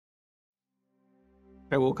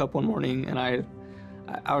I woke up one morning and I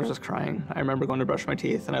was just crying. I remember going to brush my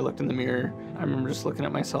teeth and I looked in the mirror. I remember just looking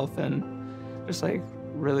at myself and just like,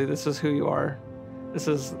 really, this is who you are. This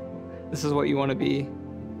is what you want to be.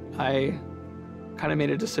 I kind of made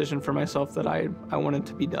a decision for myself that I wanted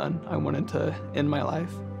to be done. I wanted to end my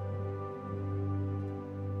life.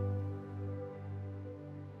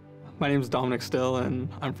 My name is Dominic Still, and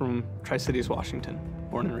I'm from Tri-Cities, Washington,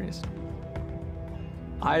 born and raised.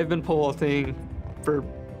 I've been pole vaulting for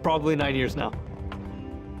probably 9 years now.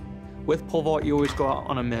 With pole vault, you always go out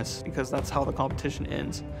on a miss because that's how the competition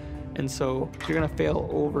ends. And so you're gonna fail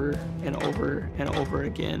over and over and over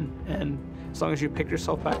again. And as long as you pick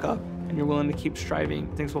yourself back up and you're willing to keep striving,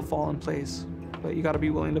 things will fall in place. But you gotta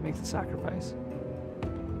be willing to make the sacrifice.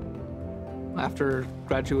 After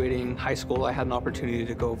graduating high school, I had an opportunity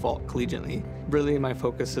to go vault collegiately. Really, my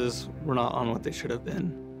focuses were not on what they should have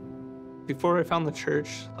been. Before I found the church,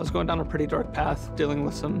 I was going down a pretty dark path, dealing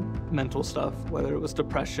with some mental stuff, whether it was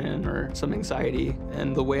depression or some anxiety.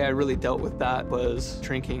 And the way I really dealt with that was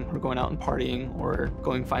drinking or going out and partying or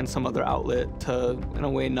going find some other outlet to, in a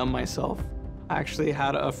way, numb myself. I actually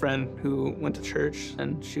had a friend who went to church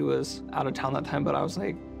and she was out of town that time, but I was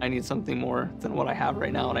like, I need something more than what I have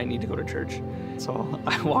right now and I need to go to church. So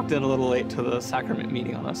I walked in a little late to the sacrament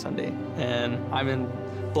meeting on a Sunday, and I'm in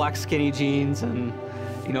black skinny jeans and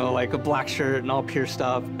like a black shirt and all pierced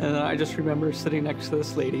up. And I just remember sitting next to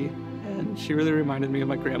this lady, and she really reminded me of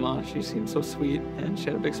my grandma. She seemed so sweet and she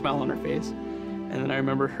had a big smile on her face. And then I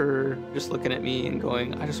remember her just looking at me and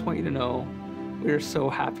going, I just want you to know we are so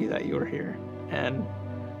happy that you are here. And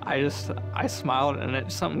I smiled and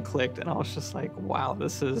something clicked, and I was just like, wow,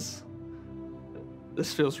 this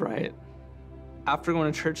feels right. After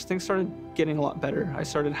going to church, things started getting a lot better. I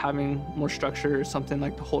started having more structure, something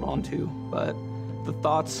like to hold on to, but the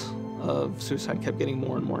thoughts of suicide kept getting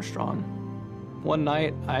more and more strong. One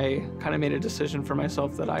night, I kind of made a decision for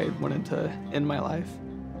myself that I wanted to end my life.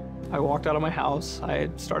 I walked out of my house. I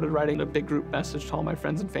started writing a big group message to all my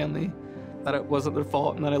friends and family that it wasn't their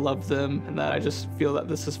fault and that I loved them and that I just feel that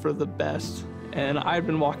this is for the best. And I'd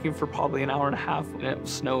been walking for probably an hour and a half, and it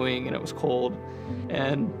was snowing and it was cold.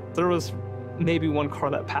 And there was maybe one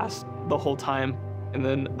car that passed the whole time. And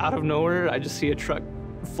then out of nowhere, I just see a truck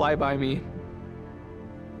fly by me.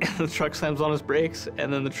 And the truck slams on his brakes,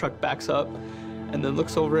 and then the truck backs up and then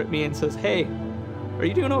looks over at me and says, hey, are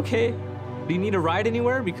you doing okay? Do you need a ride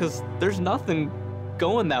anywhere? Because there's nothing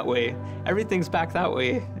going that way. Everything's back that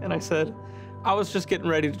way. And I said, I was just getting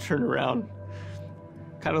ready to turn around.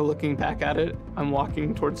 Kind of looking back at it, I'm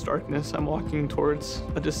walking towards darkness. I'm walking towards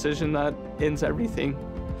a decision that ends everything.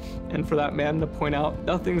 And for that man to point out,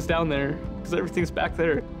 nothing's down there, because everything's back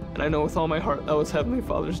there. And I know with all my heart that was Heavenly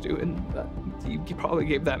Father's doing. That he probably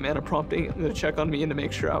gave that man a prompting to check on me and to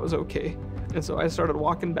make sure I was okay. And so I started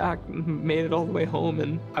walking back and made it all the way home.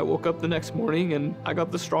 And I woke up the next morning and I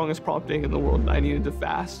got the strongest prompting in the world. I needed to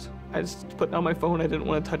fast. I just put down my phone. I didn't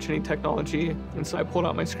want to touch any technology. And so I pulled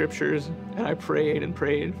out my scriptures and I prayed and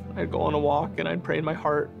prayed. I'd go on a walk and I'd pray in my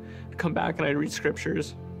heart. I'd come back and I'd read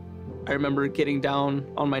scriptures. I remember getting down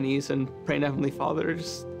on my knees and praying to Heavenly Father,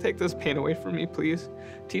 just take this pain away from me, please.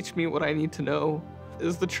 Teach me what I need to know.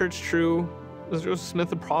 Is the church true? Was Joseph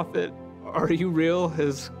Smith a prophet? Are you real?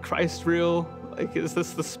 Is Christ real? Like, is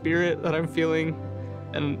this the spirit that I'm feeling?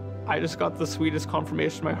 And I just got the sweetest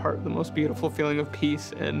confirmation in my heart, the most beautiful feeling of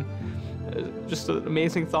peace, and just an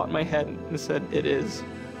amazing thought in my head, and said, it is.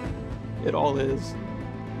 It all is.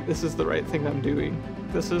 This is the right thing I'm doing.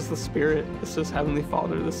 This is the Spirit. This is Heavenly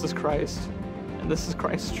Father. This is Christ. And this is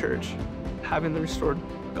Christ's church. Having the restored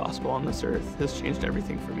gospel on this earth has changed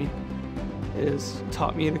everything for me. It has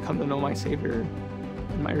taught me to come to know my Savior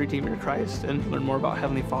and my Redeemer Christ and learn more about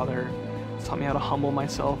Heavenly Father. It's taught me how to humble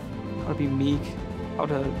myself, how to be meek, how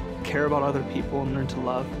to care about other people and learn to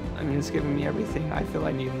love. I mean, it's given me everything I feel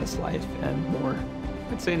I need in this life and more.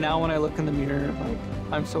 I'd say now when I look in the mirror, like,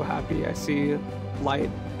 I'm so happy. I see light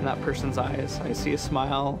in that person's eyes. I see a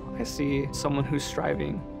smile. I see someone who's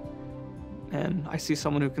striving. And I see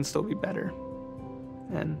someone who can still be better.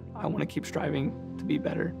 And I want to keep striving to be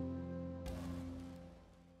better.